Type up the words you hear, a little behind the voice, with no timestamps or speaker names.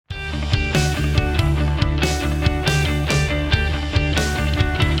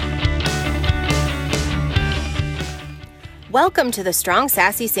Welcome to the Strong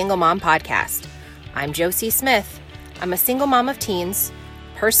Sassy Single Mom Podcast. I'm Josie Smith. I'm a single mom of teens,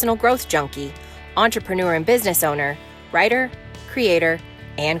 personal growth junkie, entrepreneur and business owner, writer, creator,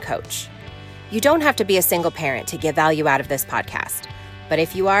 and coach. You don't have to be a single parent to get value out of this podcast, but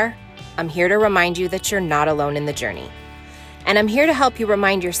if you are, I'm here to remind you that you're not alone in the journey. And I'm here to help you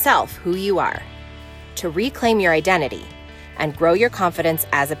remind yourself who you are, to reclaim your identity and grow your confidence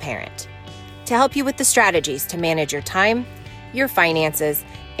as a parent, to help you with the strategies to manage your time, your finances,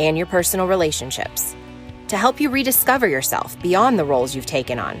 and your personal relationships, to help you rediscover yourself beyond the roles you've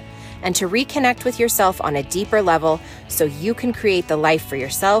taken on, and to reconnect with yourself on a deeper level so you can create the life for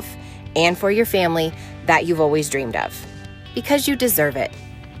yourself and for your family that you've always dreamed of, because you deserve it.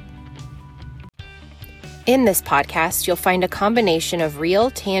 In this podcast, you'll find a combination of real,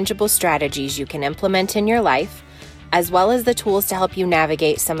 tangible strategies you can implement in your life, as well as the tools to help you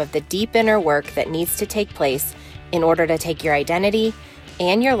navigate some of the deep inner work that needs to take place in order to take your identity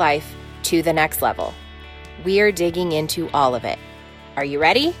and your life to the next level. We are digging into all of it. Are you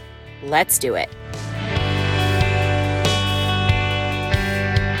ready? Let's do it.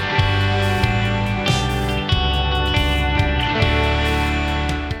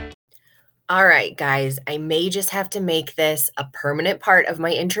 All right, guys, I may just have to make this a permanent part of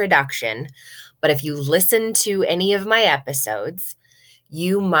my introduction, but if you listen to any of my episodes,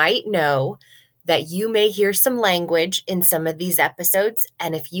 you might know that you may hear some language in some of these episodes.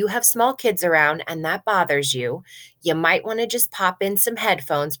 And if you have small kids around and that bothers you, you might want to just pop in some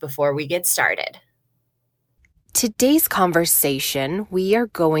headphones before we get started. Today's conversation, we are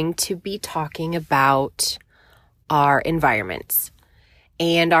going to be talking about our environments.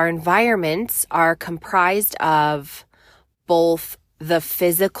 And our environments are comprised of both the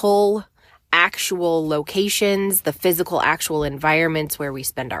physical, actual locations, the physical, actual environments where we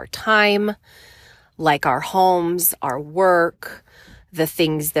spend our time, like our homes, our work, the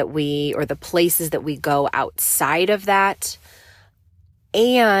things that or the places that we go outside of that,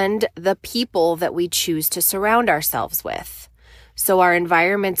 and the people that we choose to surround ourselves with. So our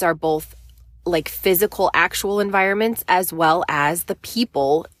environments are both like physical, actual environments, as well as the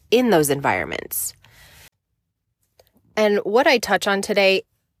people in those environments. And what I touch on today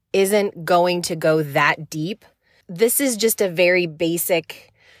isn't going to go that deep. This is just a very basic,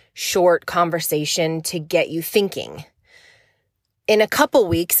 short conversation to get you thinking. In a couple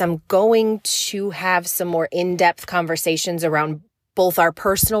weeks, I'm going to have some more in-depth conversations around both our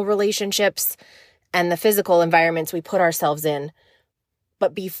personal relationships and the physical environments we put ourselves in.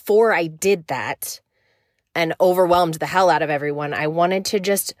 But before I did that and overwhelmed the hell out of everyone, I wanted to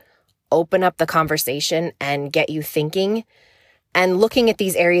just open up the conversation and get you thinking and looking at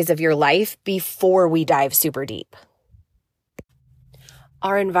these areas of your life before we dive super deep.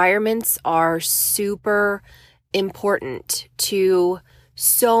 Our environments are super important to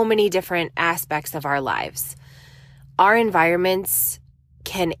so many different aspects of our lives. Our environments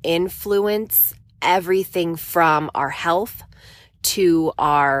can influence everything from our health to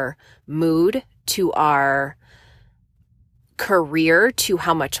our mood, to our career, to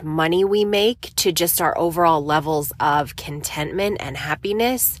how much money we make, to just our overall levels of contentment and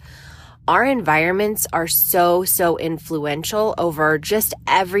happiness. Our environments are so influential over just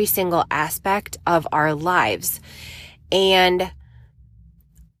every single aspect of our lives. And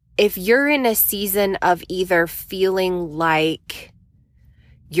if you're in a season of either feeling like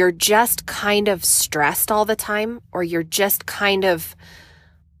you're just kind of stressed all the time, or you're just kind of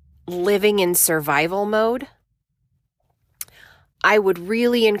living in survival mode, I would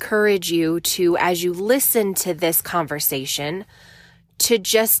really encourage you to, as you listen to this conversation, to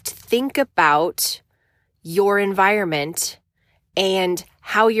just think about your environment and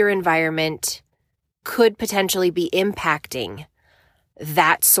how your environment could potentially be impacting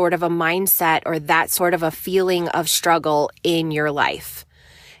that sort of a mindset or that sort of a feeling of struggle in your life.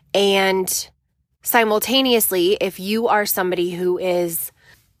 And simultaneously, if you are somebody who is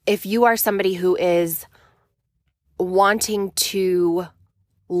wanting to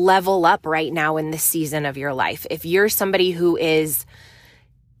level up right now in this season of your life, if you're somebody who is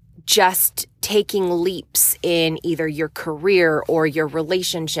just taking leaps in either your career or your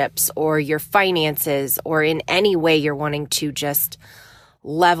relationships or your finances, or in any way you're wanting to just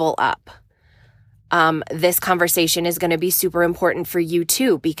level up, this conversation is going to be super important for you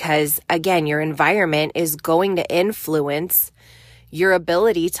too, because again, your environment is going to influence your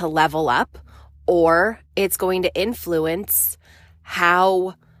ability to level up, or it's going to influence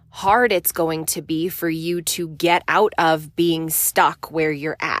how hard it's going to be for you to get out of being stuck where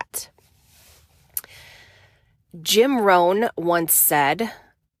you're at. Jim Rohn once said,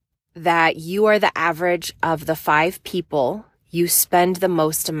 that you are the average of the 5 people you spend the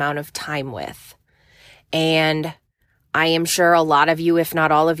most amount of time with. And I am sure a lot of you, if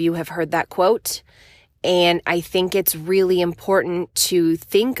not all of you, have heard that quote. And I think it's really important to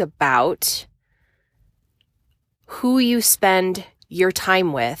think about who you spend your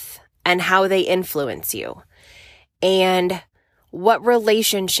time with and how they influence you. And what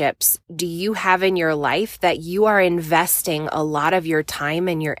relationships do you have in your life that you are investing a lot of your time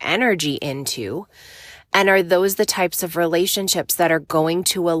and your energy into? And are those the types of relationships that are going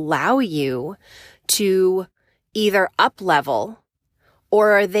to allow you to either up level,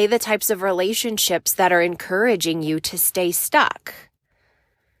 or are they the types of relationships that are encouraging you to stay stuck?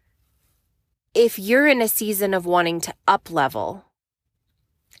 If you're in a season of wanting to up level,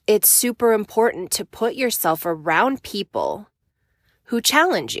 it's super important to put yourself around people who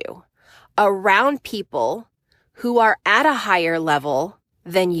challenge you, around people who are at a higher level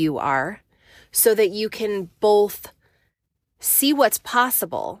than you are, so that you can both see what's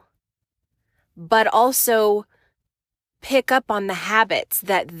possible, but also pick up on the habits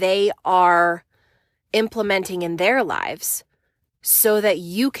that they are implementing in their lives so that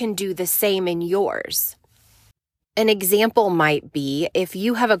you can do the same in yours. An example might be if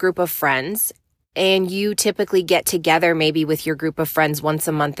you have a group of friends and you typically get together maybe with your group of friends once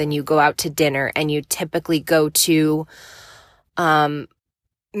a month and you go out to dinner and you typically go to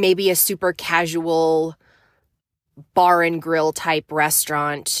maybe a super casual bar and grill type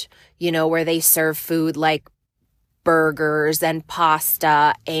restaurant, where they serve food like burgers and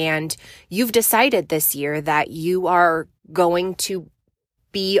pasta, and you've decided this year that you are going to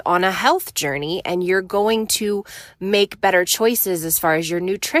be on a health journey and you're going to make better choices as far as your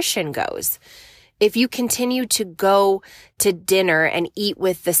nutrition goes. If you continue to go to dinner and eat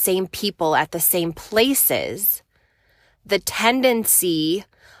with the same people at the same places, the tendency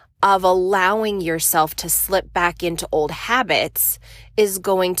of allowing yourself to slip back into old habits is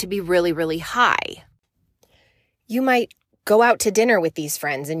going to be really, really high. You might go out to dinner with these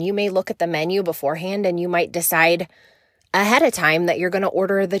friends and you may look at the menu beforehand and you might decide ahead of time that you're going to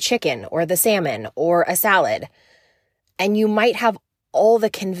order the chicken or the salmon or a salad. And you might have all the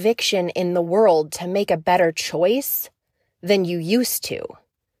conviction in the world to make a better choice than you used to.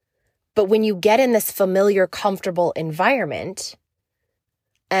 But when you get in this familiar, comfortable environment,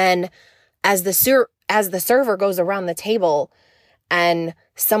 and as the server goes around the table and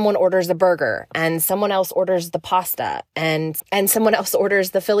someone orders a burger and someone else orders the pasta and someone else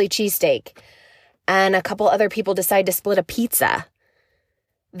orders the Philly cheesesteak and a couple other people decide to split a pizza,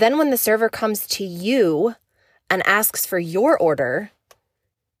 then when the server comes to you and asks for your order,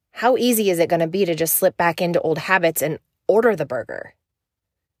 how easy is it going to be to just slip back into old habits and order the burger?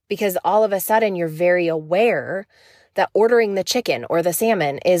 Because all of a sudden you're very aware that ordering the chicken or the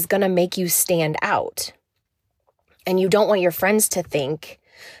salmon is going to make you stand out. And you don't want your friends to think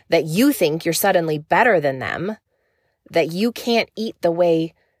that you think you're suddenly better than them, that you can't eat the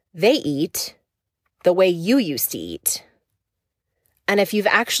way they eat, the way you used to eat. And if you've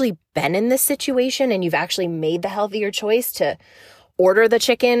actually been in this situation and you've actually made the healthier choice to order the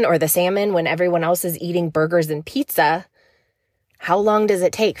chicken or the salmon when everyone else is eating burgers and pizza, how long does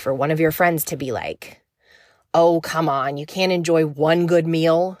it take for one of your friends to be like, "Oh, come on, you can't enjoy one good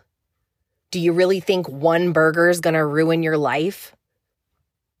meal? Do you really think one burger is going to ruin your life?"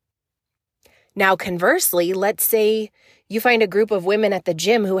 Now, conversely, let's say you find a group of women at the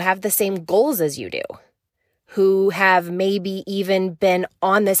gym who have the same goals as you do, who have maybe even been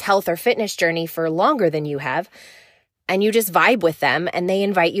on this health or fitness journey for longer than you have, and you just vibe with them and they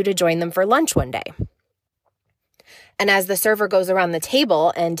invite you to join them for lunch one day. And as the server goes around the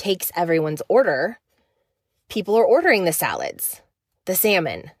table and takes everyone's order, people are ordering the salads, the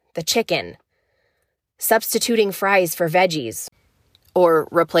salmon, the chicken, substituting fries for veggies, or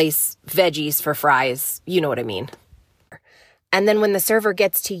replace veggies for fries. You know what I mean. And then when the server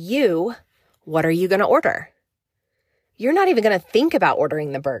gets to you, what are you going to order? You're not even going to think about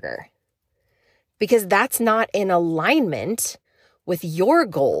ordering the burger because that's not in alignment with your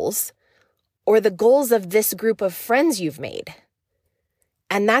goals or the goals of this group of friends you've made.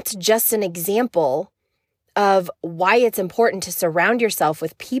 And that's just an example of why it's important to surround yourself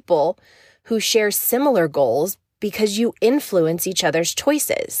with people who share similar goals because you influence each other's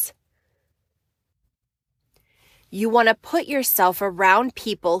choices. You want to put yourself around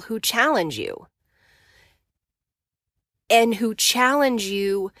people who challenge you and who challenge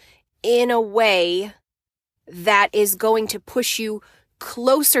you in a way that is going to push you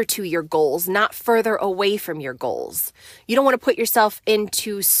closer to your goals, not further away from your goals. You don't want to put yourself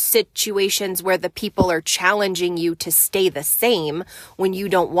into situations where the people are challenging you to stay the same when you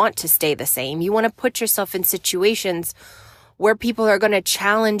don't want to stay the same. You want to put yourself in situations where people are going to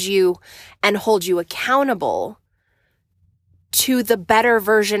challenge you and hold you accountable to the better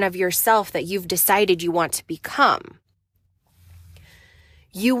version of yourself that you've decided you want to become.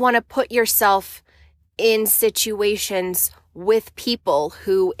 You want to put yourself in situations with people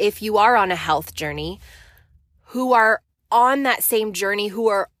who, if you are on a health journey, who are on that same journey, who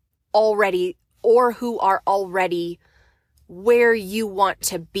are already where you want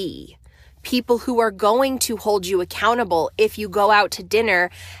to be. People who are going to hold you accountable if you go out to dinner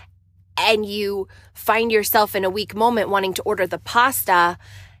and you find yourself in a weak moment wanting to order the pasta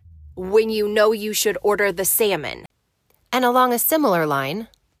when you know you should order the salmon. And along a similar line,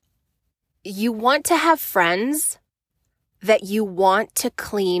 you want to have friends that you want to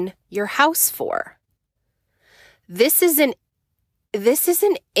clean your house for. This is an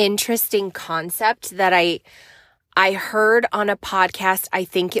interesting concept that I heard on a podcast. I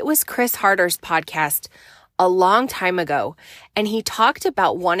think it was Chris Harder's podcast a long time ago. And he talked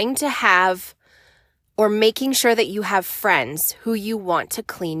about wanting to have or making sure that you have friends who you want to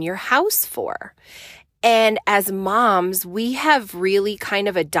clean your house for. And as moms, we have really kind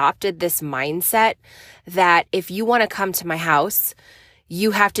of adopted this mindset that if you want to come to my house,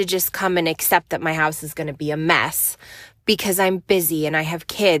 you have to just come and accept that my house is going to be a mess because I'm busy and I have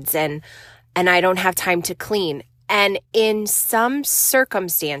kids and I don't have time to clean. And in some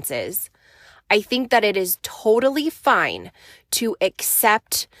circumstances, I think that it is totally fine to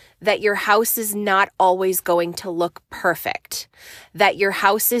accept that your house is not always going to look perfect, that your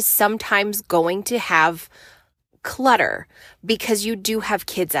house is sometimes going to have clutter because you do have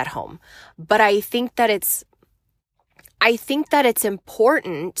kids at home. But I think that it's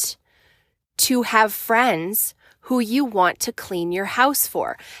important to have friends who you want to clean your house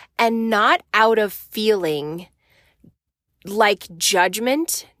for, and not out of feeling like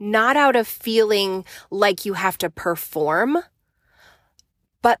judgment, not out of feeling like you have to perform,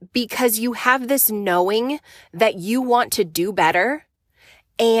 but because you have this knowing that you want to do better,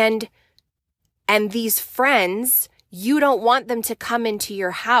 and these friends, you don't want them to come into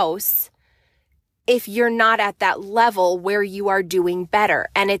your house if you're not at that level where you are doing better.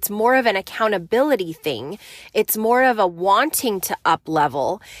 And it's more of an accountability thing. It's more of a wanting to up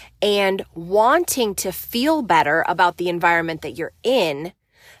level and wanting to feel better about the environment that you're in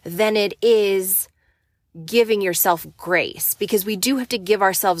than it is giving yourself grace, because we do have to give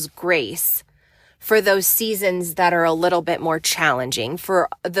ourselves grace for those seasons that are a little bit more challenging, for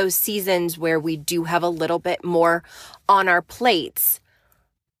those seasons where we do have a little bit more on our plates.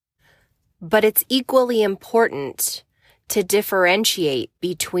 But it's equally important to differentiate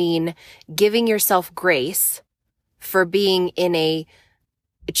between giving yourself grace for being in a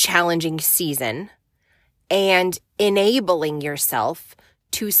challenging season and enabling yourself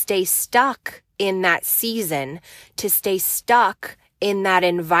to stay stuck in that season, to stay stuck in that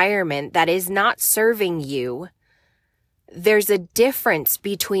environment that is not serving you. There's a difference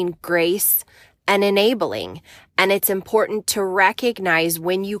between grace and enabling. And it's important to recognize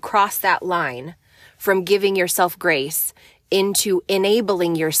when you cross that line from giving yourself grace into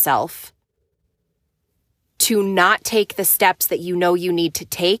enabling yourself to not take the steps that you know you need to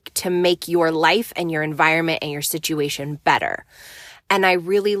take to make your life and your environment and your situation better. And I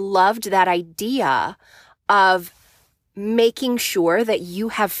really loved that idea of making sure that you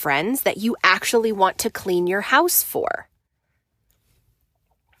have friends that you actually want to clean your house for.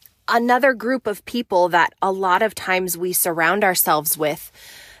 Another group of people that a lot of times we surround ourselves with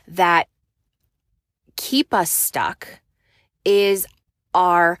that keep us stuck is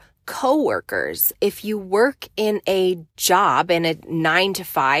our coworkers. If you work in a job in a 9 to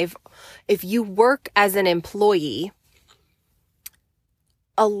 5, if you work as an employee,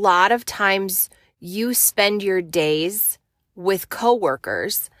 a lot of times you spend your days with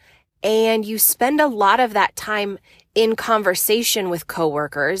coworkers and you spend a lot of that time in conversation with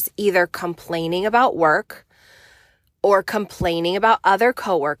coworkers, either complaining about work or complaining about other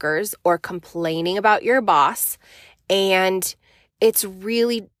coworkers or complaining about your boss. And it's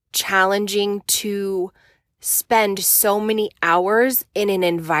really challenging to spend so many hours in an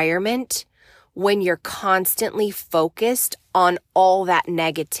environment when you're constantly focused on all that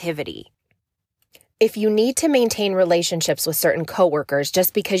negativity. If you need to maintain relationships with certain coworkers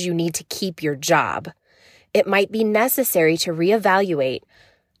just because you need to keep your job, it might be necessary to reevaluate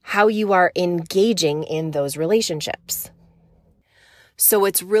how you are engaging in those relationships. So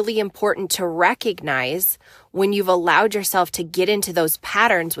it's really important to recognize when you've allowed yourself to get into those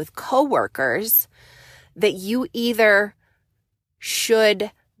patterns with coworkers, that you either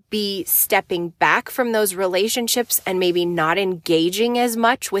should be stepping back from those relationships and maybe not engaging as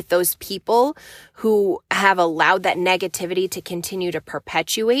much with those people who have allowed that negativity to continue to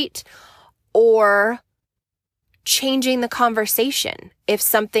perpetuate, or changing the conversation. If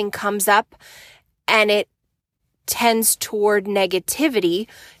something comes up and it tends toward negativity,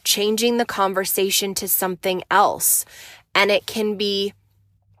 changing the conversation to something else. And it can be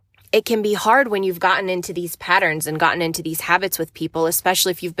hard when you've gotten into these patterns and gotten into these habits with people,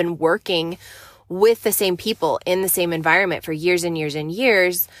 especially if you've been working with the same people in the same environment for years and years and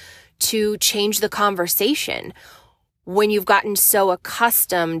years, to change the conversation when you've gotten so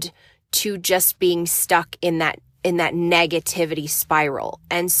accustomed to just being stuck in that negativity spiral.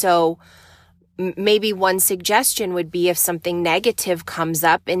 And so maybe one suggestion would be, if something negative comes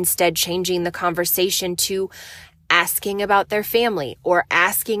up, instead changing the conversation to asking about their family, or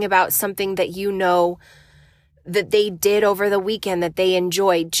asking about something that you know that they did over the weekend that they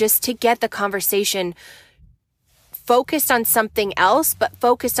enjoyed, just to get the conversation focused on something else, but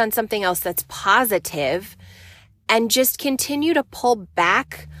focused on something else that's positive, and just continue to pull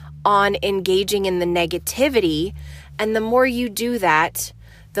back on engaging in the negativity. And the more you do that,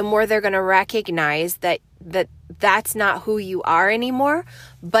 the more they're going to recognize that that's not who you are anymore.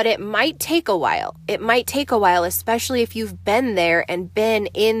 But it might take a while. It might take a while, especially if you've been there and been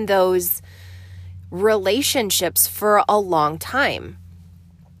in those relationships for a long time.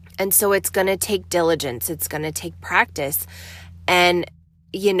 And so it's going to take diligence. It's going to take practice. And,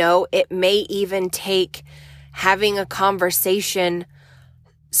 it may even take having a conversation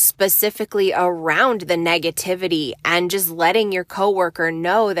specifically around the negativity, and just letting your coworker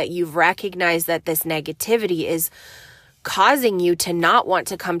know that you've recognized that this negativity is causing you to not want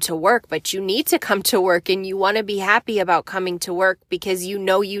to come to work, but you need to come to work, and you want to be happy about coming to work because you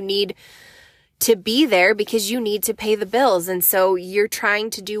know you need to be there because you need to pay the bills. And so you're trying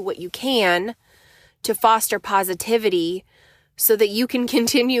to do what you can to foster positivity so that you can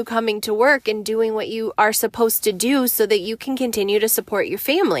continue coming to work and doing what you are supposed to do so that you can continue to support your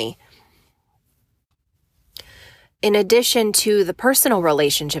family. In addition to the personal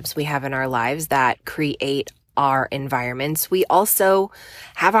relationships we have in our lives that create our environments, we also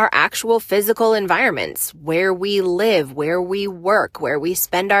have our actual physical environments where we live, where we work, where we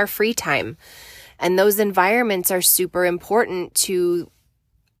spend our free time. And those environments are super important to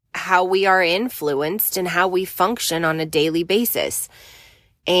how we are influenced and how we function on a daily basis.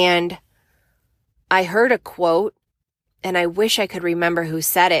 And I heard a quote, and I wish I could remember who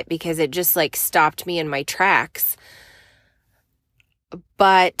said it because it just stopped me in my tracks.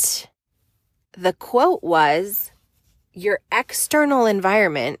 But the quote was, your external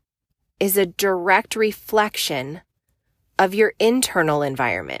environment is a direct reflection of your internal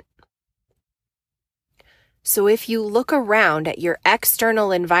environment. So if you look around at your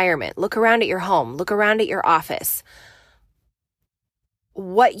external environment, look around at your home, look around at your office,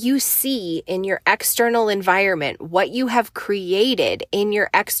 what you see in your external environment, what you have created in your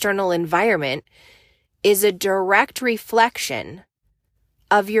external environment, is a direct reflection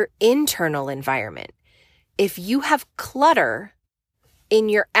of your internal environment. If you have clutter in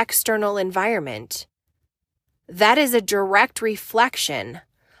your external environment, that is a direct reflection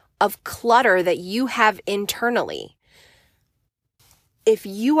of clutter that you have internally. If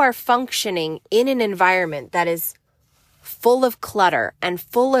you are functioning in an environment that is full of clutter and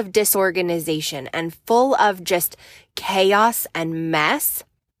full of disorganization and full of just chaos and mess,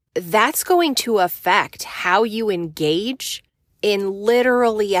 that's going to affect how you engage in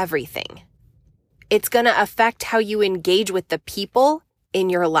literally everything. It's going to affect how you engage with the people in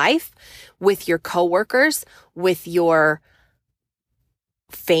your life, with your coworkers, with your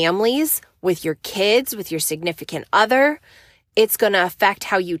families, with your kids, with your significant other. It's going to affect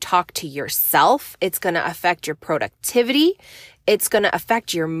how you talk to yourself. It's going to affect your productivity. It's going to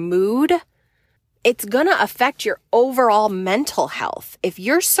affect your mood. It's going to affect your overall mental health. If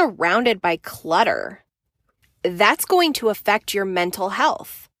you're surrounded by clutter, that's going to affect your mental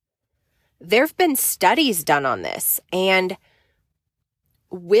health. There have been studies done on this, and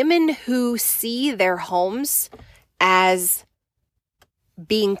women who see their homes as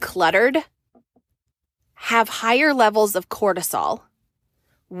being cluttered have higher levels of cortisol,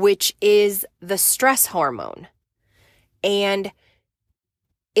 which is the stress hormone. And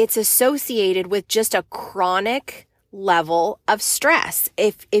it's associated with just a chronic level of stress.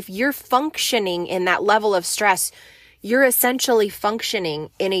 If you're functioning in that level of stress, you're essentially functioning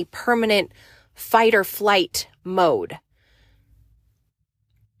in a permanent fight or flight mode.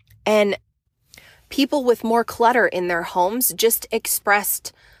 And People with more clutter in their homes just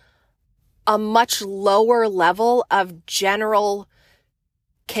expressed a much lower level of general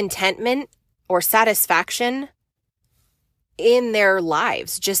contentment or satisfaction in their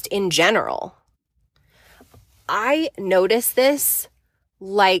lives, just in general. I notice this,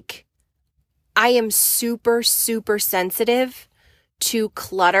 like, I am super, super sensitive to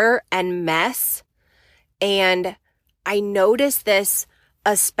clutter and mess. And I notice this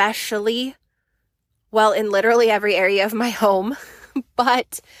especially, well, in literally every area of my home.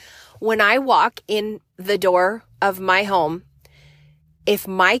 But when I walk in the door of my home, if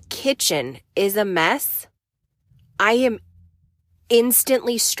my kitchen is a mess, I am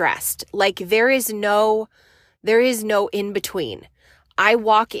instantly stressed. Like there is no in between. I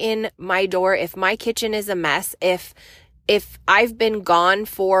walk in my door, if my kitchen is a mess, if I've been gone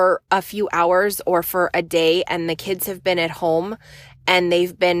for a few hours or for a day and the kids have been at home and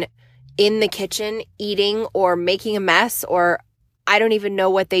they've been in the kitchen eating or making a mess, or I don't even know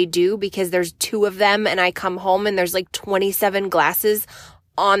what they do because there's 2 of them and I come home and there's like 27 glasses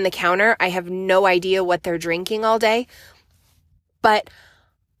on the counter. I have no idea what they're drinking all day. But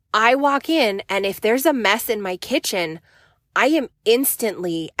I walk in and if there's a mess in my kitchen, I am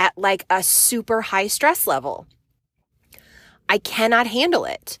instantly at like a super high stress level. I cannot handle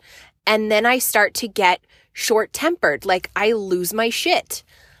it. And then I start to get short-tempered, like I lose my shit.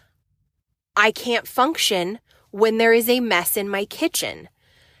 I can't function when there is a mess in my kitchen.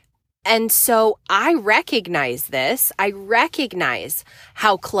 And so I recognize this. I recognize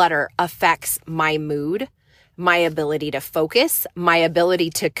how clutter affects my mood, my ability to focus, my ability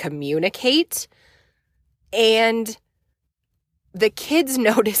to communicate. And the kids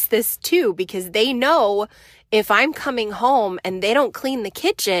notice this too, because they know if I'm coming home and they don't clean the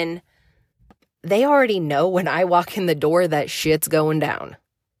kitchen, they already know when I walk in the door that shit's going down.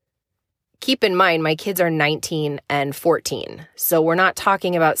 Keep in mind, my kids are 19 and 14, so we're not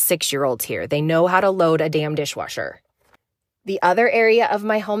talking about 6-year-olds here. They know how to load a damn dishwasher. The other area of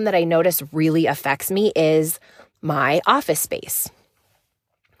my home that I notice really affects me is my office space,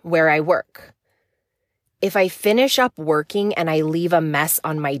 where I work. If I finish up working and I leave a mess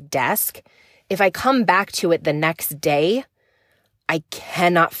on my desk, if I come back to it the next day, I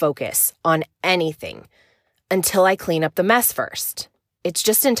cannot focus on anything until I clean up the mess first. It's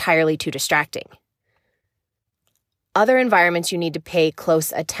just entirely too distracting. Other environments you need to pay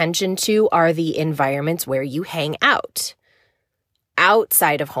close attention to are the environments where you hang out,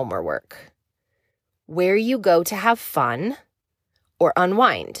 outside of home or work, where you go to have fun or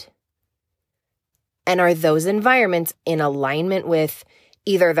unwind. And are those environments in alignment with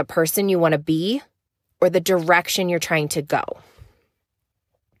either the person you want to be or the direction you're trying to go?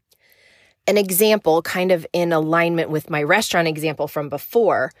 An example, kind of in alignment with my restaurant example from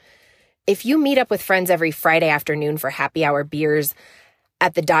before, if you meet up with friends every Friday afternoon for happy hour beers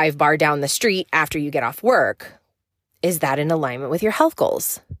at the dive bar down the street after you get off work, is that in alignment with your health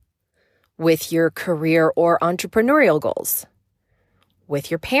goals? With your career or entrepreneurial goals? With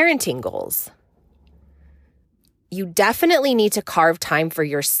your parenting goals? You definitely need to carve time for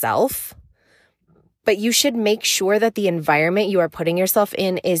yourself, but you should make sure that the environment you are putting yourself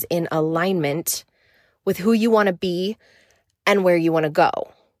in is in alignment with who you want to be and where you want to go.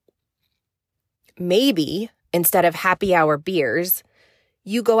 Maybe instead of happy hour beers,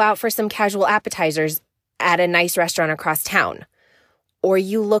 you go out for some casual appetizers at a nice restaurant across town, or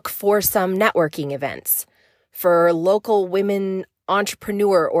you look for some networking events for local women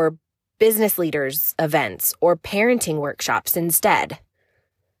entrepreneur or business leaders events or parenting workshops instead.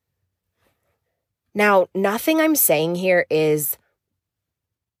 Now, nothing I'm saying here is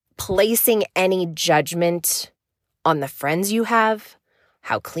placing any judgment on the friends you have,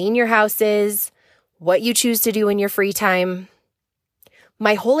 how clean your house is, what you choose to do in your free time.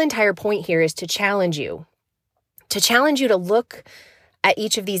 My whole entire point here is to challenge you to look at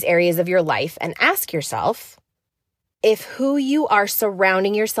each of these areas of your life and ask yourself if who you are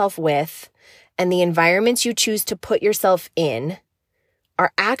surrounding yourself with and the environments you choose to put yourself in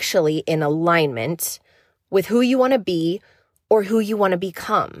are actually in alignment with who you want to be or who you want to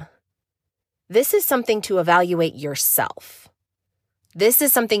become. This is something to evaluate yourself. This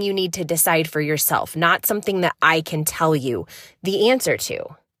is something you need to decide for yourself, not something that I can tell you the answer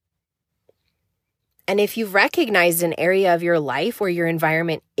to. And if you've recognized an area of your life where your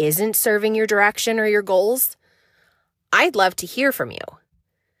environment isn't serving your direction or your goals, I'd love to hear from you.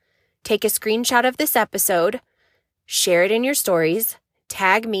 Take a screenshot of this episode, share it in your stories,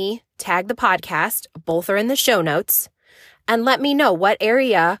 tag me, tag the podcast, both are in the show notes, and let me know what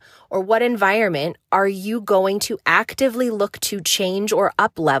area or what environment are you going to actively look to change or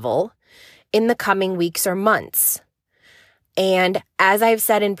up-level in the coming weeks or months. And as I've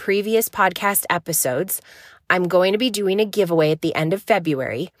said in previous podcast episodes, I'm going to be doing a giveaway at the end of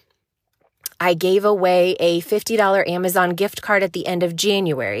February. I gave away a $50 Amazon gift card at the end of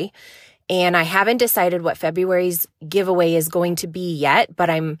January, and I haven't decided what February's giveaway is going to be yet, but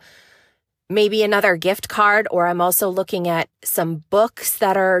I'm maybe another gift card, or I'm also looking at some books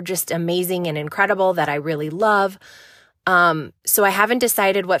that are just amazing and incredible that I really love. So I haven't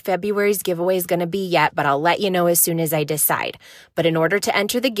decided what February's giveaway is going to be yet, but I'll let you know as soon as I decide. But in order to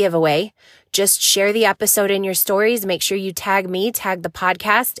enter the giveaway, just share the episode in your stories. Make sure you tag me, tag the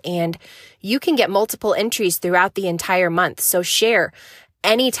podcast, and you can get multiple entries throughout the entire month. So share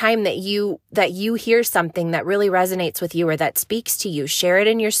anytime that you hear something that really resonates with you or that speaks to you. Share it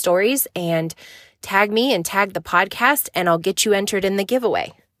in your stories and tag me and tag the podcast, and I'll get you entered in the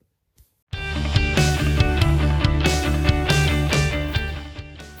giveaway.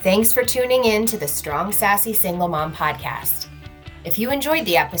 Thanks for tuning in to the Strong Sassy Single Mom podcast. If you enjoyed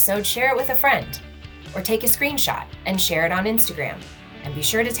the episode, share it with a friend or take a screenshot and share it on Instagram. And be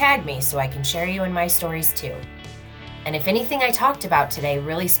sure to tag me so I can share you in my stories too. And if anything I talked about today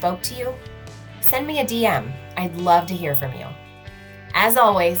really spoke to you, send me a DM. I'd love to hear from you. As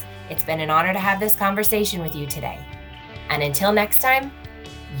always, it's been an honor to have this conversation with you today. And until next time,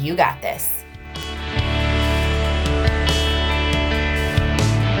 you got this.